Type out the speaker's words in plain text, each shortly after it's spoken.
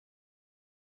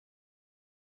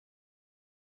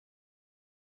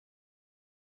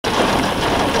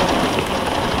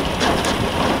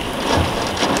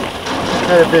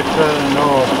head a bit further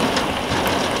north.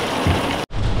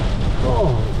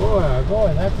 Oh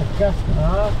boy, that's a gust and a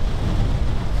half.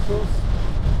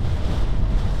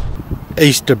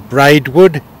 East of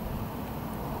Braidwood.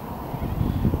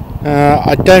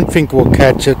 I don't think we'll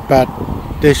catch it, but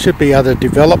there should be other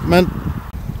development.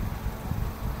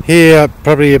 Here,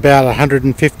 probably about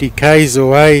 150 k's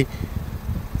away,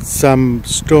 some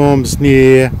storms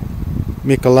near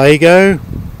Microburst.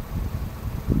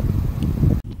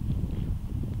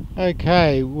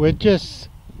 Okay, we're just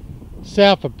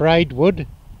south of Braidwood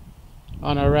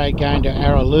on our road going to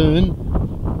Araloon.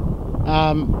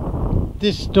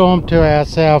 This storm to our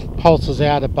south pulses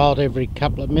out about every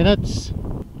couple of minutes.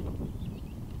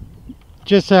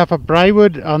 Just south of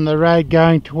Braidwood on the road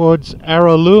going towards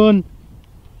Araloon.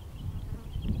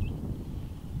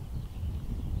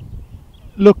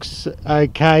 Looks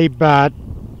okay, but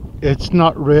it's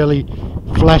not really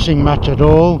flashing much at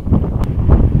all.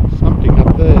 Something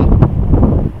up there.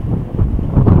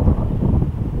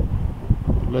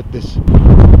 Let this.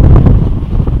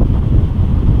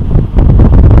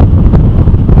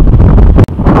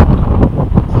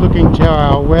 It's looking to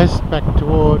our west, back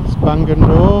towards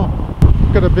Bungendore.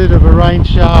 Got a bit of a rain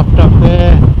shaft up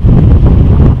there,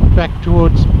 back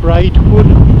towards Braidwood.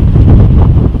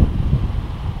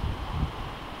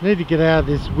 Need to get out of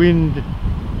this wind.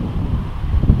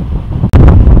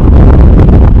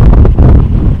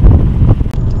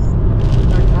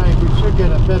 Okay, we should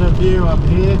get a better view up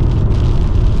here.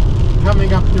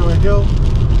 Coming up to a hill.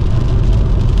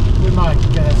 We might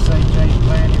get a CG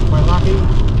plan if we're lucky.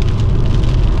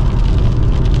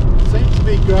 Seems to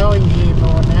be growing here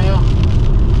more now.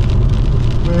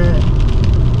 We're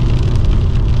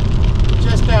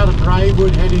just out of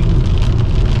Braidwood heading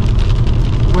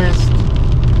west.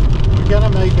 We're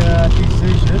going to make a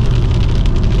decision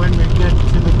when we get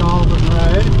to the Goulburn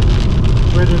Road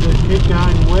whether to keep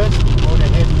going west or to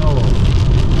head north.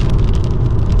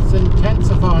 It's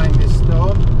intensifying, this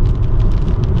storm.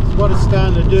 So what it's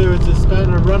starting to do is it's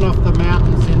starting to run off the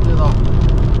mountains into the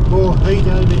more heat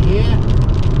over here.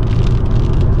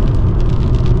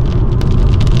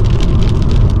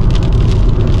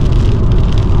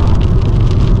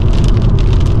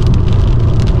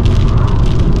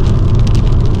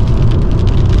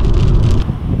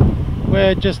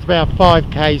 We're just about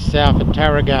 5k south of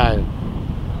Tarago,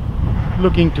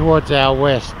 looking towards our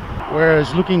west,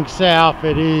 whereas looking south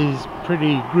it is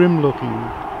pretty grim looking.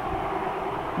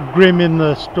 Grim in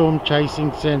the storm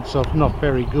chasing sense of not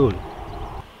very good.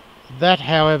 That,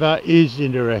 however, is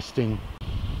interesting.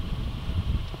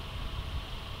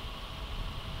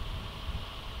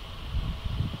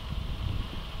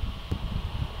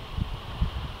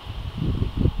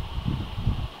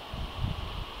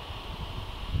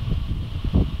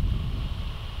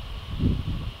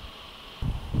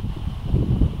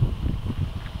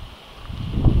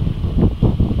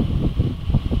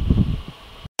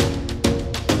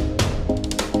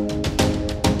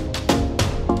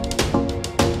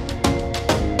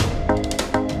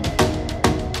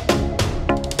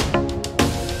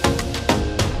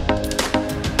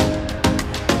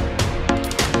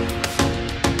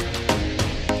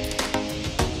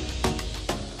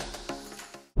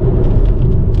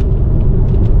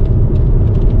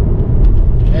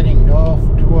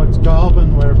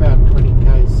 Goulburn, we're about 20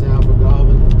 k's south of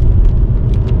Goulburn.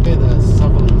 Here the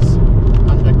southerlies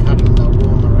undercutting the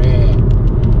warmer air,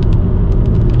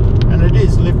 and it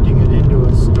is lifting it into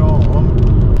a storm.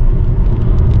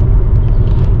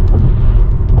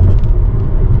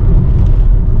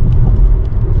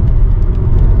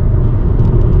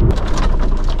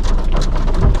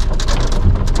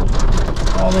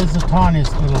 Oh, there's the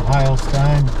tiniest little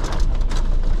hailstone,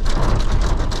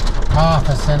 half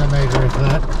a centimetre if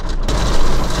that.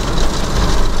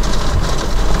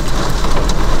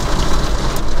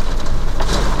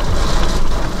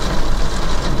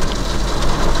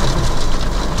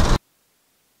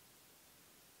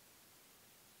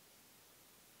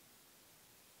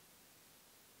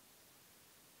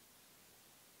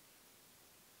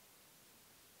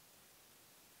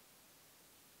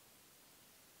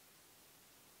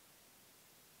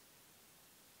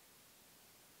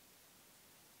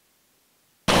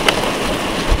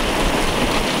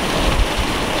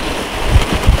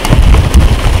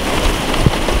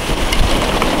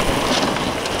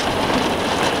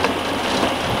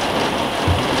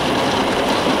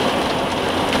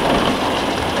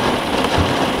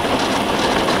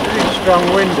 Strong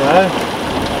wind though.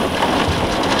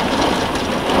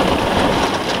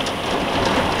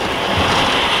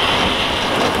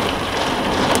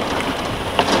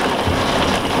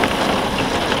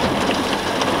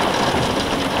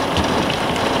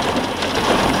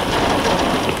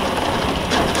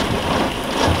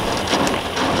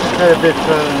 head a bit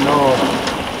further north.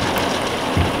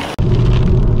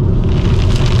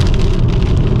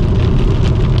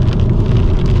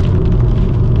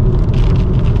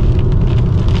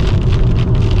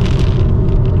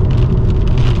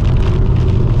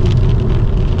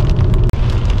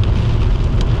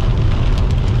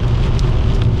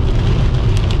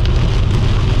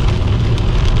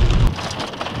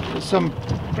 Some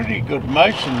pretty good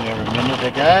motion there a minute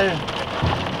ago.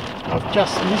 I've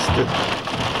just missed it.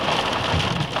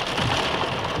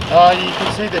 Oh, you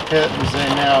can see the curtains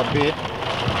there now a bit.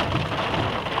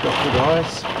 Got good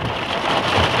eyes.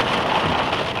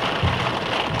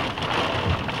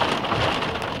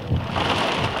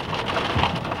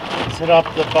 Let's head up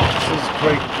the Boxers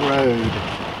Creek Road.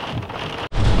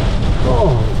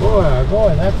 Oh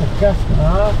boy, that's a gust and a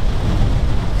half.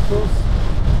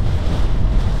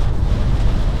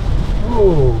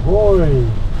 Oh boy!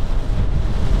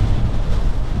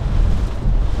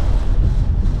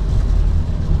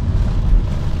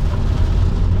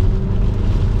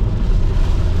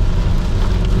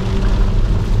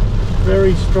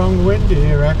 Very strong wind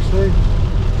here actually.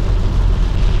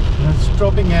 And it's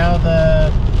dropping out of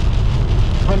the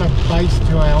kind of base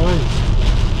to our east.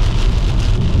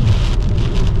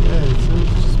 Yeah, so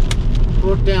it's just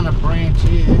brought down a branch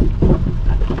here.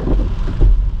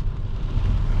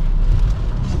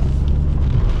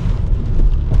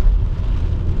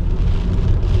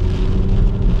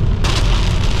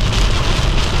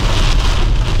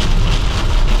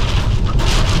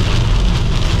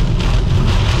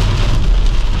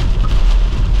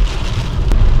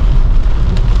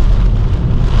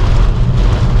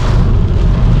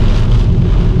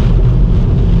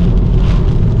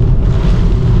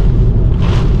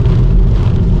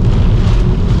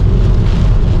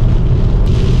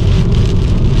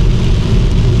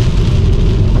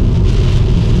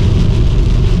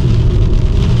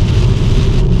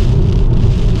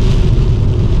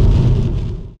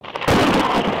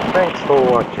 Thanks for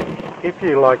watching. If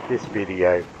you like this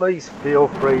video, please feel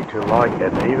free to like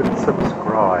and even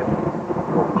subscribe,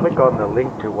 or click on the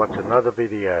link to watch another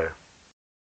video.